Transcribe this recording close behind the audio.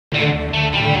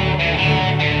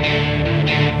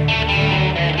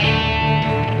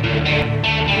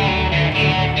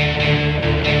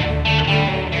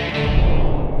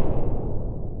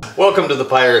Welcome to the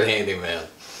Pirate Handyman,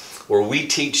 where we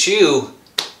teach you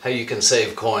how you can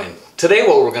save coin. Today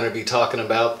what we're going to be talking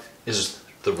about is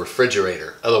the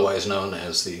refrigerator, otherwise known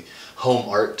as the home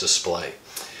art display.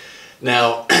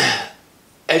 Now,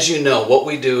 as you know, what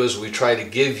we do is we try to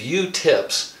give you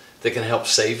tips that can help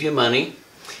save you money,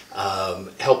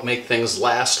 help make things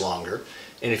last longer.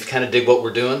 And if you kind of dig what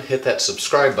we're doing, hit that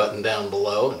subscribe button down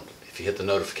below. And if you hit the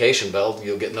notification bell,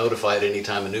 you'll get notified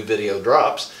anytime a new video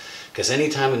drops. Because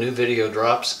anytime a new video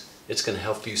drops, it's going to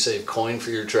help you save coin for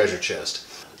your treasure chest.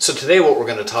 So today what we're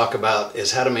going to talk about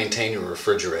is how to maintain your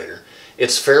refrigerator.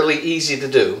 It's fairly easy to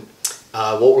do.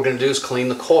 What we're going to do is clean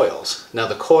the coils. Now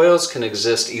the coils can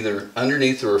exist either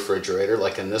underneath the refrigerator,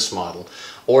 like in this model,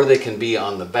 or they can be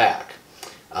on the back.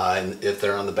 And if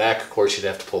they're on the back, of course, you'd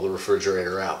have to pull the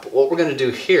refrigerator out. But what we're going to do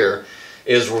here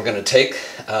is we're going to take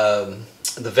the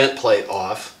vent plate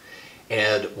off,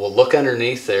 and we'll look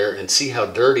underneath there and see how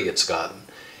dirty it's gotten.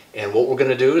 And what we're going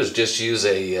to do is just use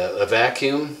a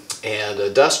vacuum and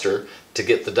a duster to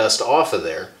get the dust off of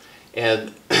there.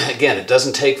 And again, it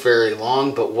doesn't take very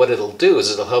long, but what it'll do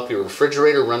is it'll help your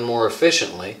refrigerator run more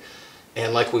efficiently.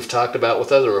 And like we've talked about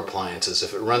with other appliances,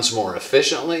 if it runs more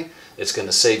efficiently, it's going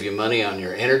to save you money on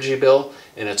your energy bill,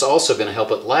 and it's also going to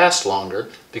help it last longer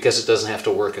because it doesn't have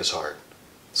to work as hard.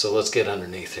 So let's get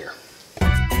underneath here.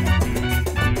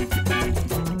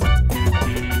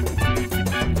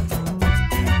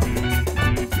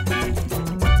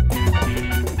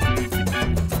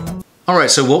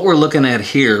 Alright, so what we're looking at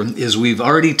here is we've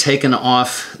already taken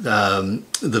off the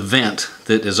vent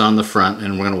that is on the front,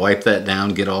 and we're going to wipe that down,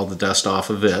 get all the dust off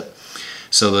of it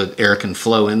so that air can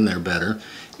flow in there better.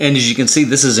 And as you can see,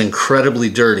 this is incredibly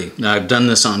dirty. Now I've done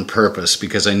this on purpose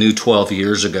because I knew 12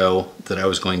 years ago that I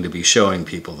was going to be showing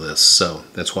people this, so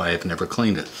that's why I've never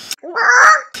cleaned it.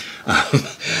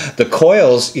 The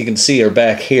coils, you can see, are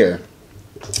back here,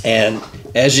 and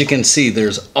as you can see,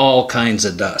 there's all kinds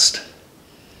of dust.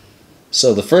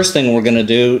 So the first thing we're going to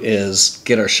do is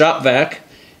get our shop vac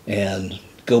and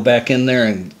go back in there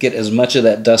and get as much of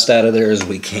that dust out of there as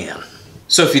we can.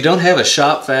 So if you don't have a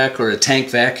shop vac or a tank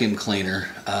vacuum cleaner,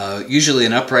 usually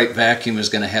an upright vacuum is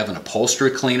going to have an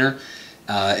upholstery cleaner,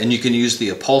 and you can use the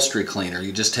upholstery cleaner.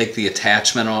 You just take the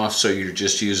attachment off, so you're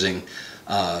just using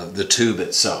the tube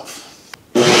itself.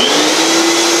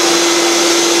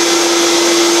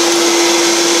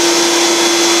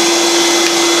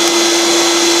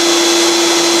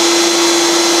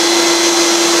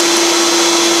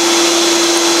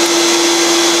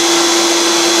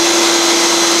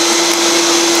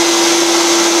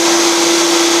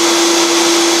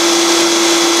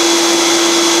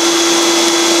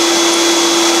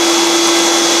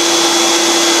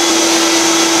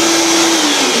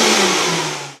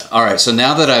 Alright, so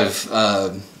now that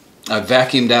I've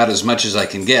vacuumed out as much as I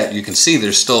can get, you can see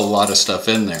there's still a lot of stuff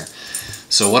in there.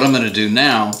 So what I'm going to do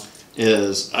now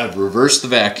is I've reversed the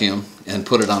vacuum and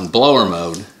put it on blower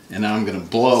mode, and now I'm going to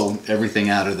blow everything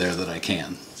out of there that I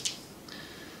can.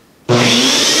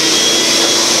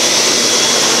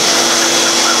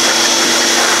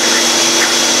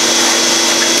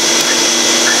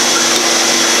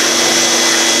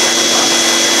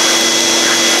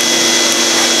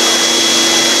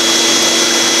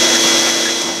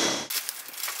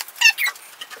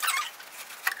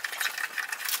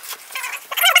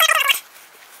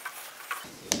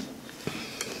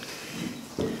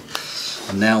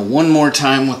 Now one more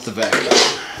time with the vacuum.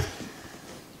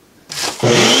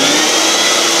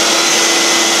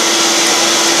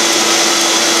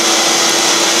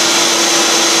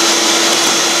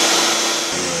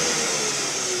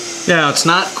 Now it's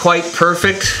not quite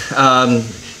perfect.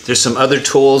 There's some other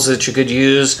tools that you could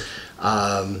use.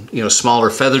 You know,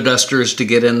 smaller feather dusters to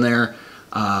get in there.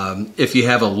 If you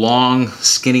have a long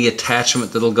skinny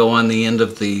attachment that'll go on the end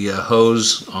of the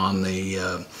hose on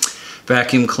the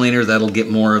vacuum cleaner, that'll get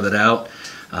more of it out.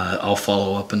 I'll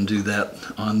follow up and do that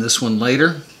on this one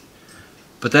later.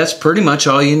 But that's pretty much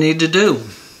all you need to do.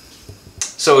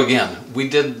 So again, we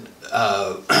did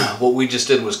what we just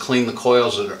did was clean the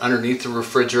coils that are underneath the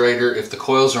refrigerator. If the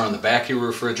coils are on the back of your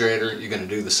refrigerator, you're going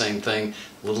to do the same thing.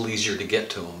 A little easier to get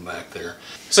to them back there.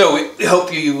 So we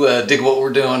hope you dig what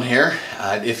we're doing here.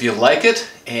 If you like it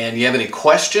and you have any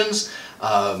questions,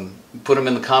 put them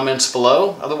in the comments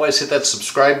below. Otherwise, hit that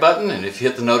subscribe button, and if you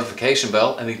hit the notification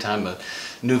bell, anytime a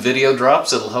new video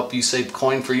drops, it'll help you save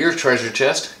coin for your treasure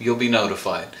chest. You'll be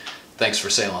notified. Thanks for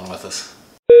sailing with us.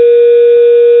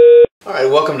 Alright,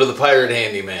 welcome to the Pirate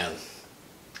Handyman.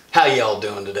 How y'all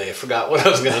doing today? I forgot what I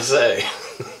was going to say.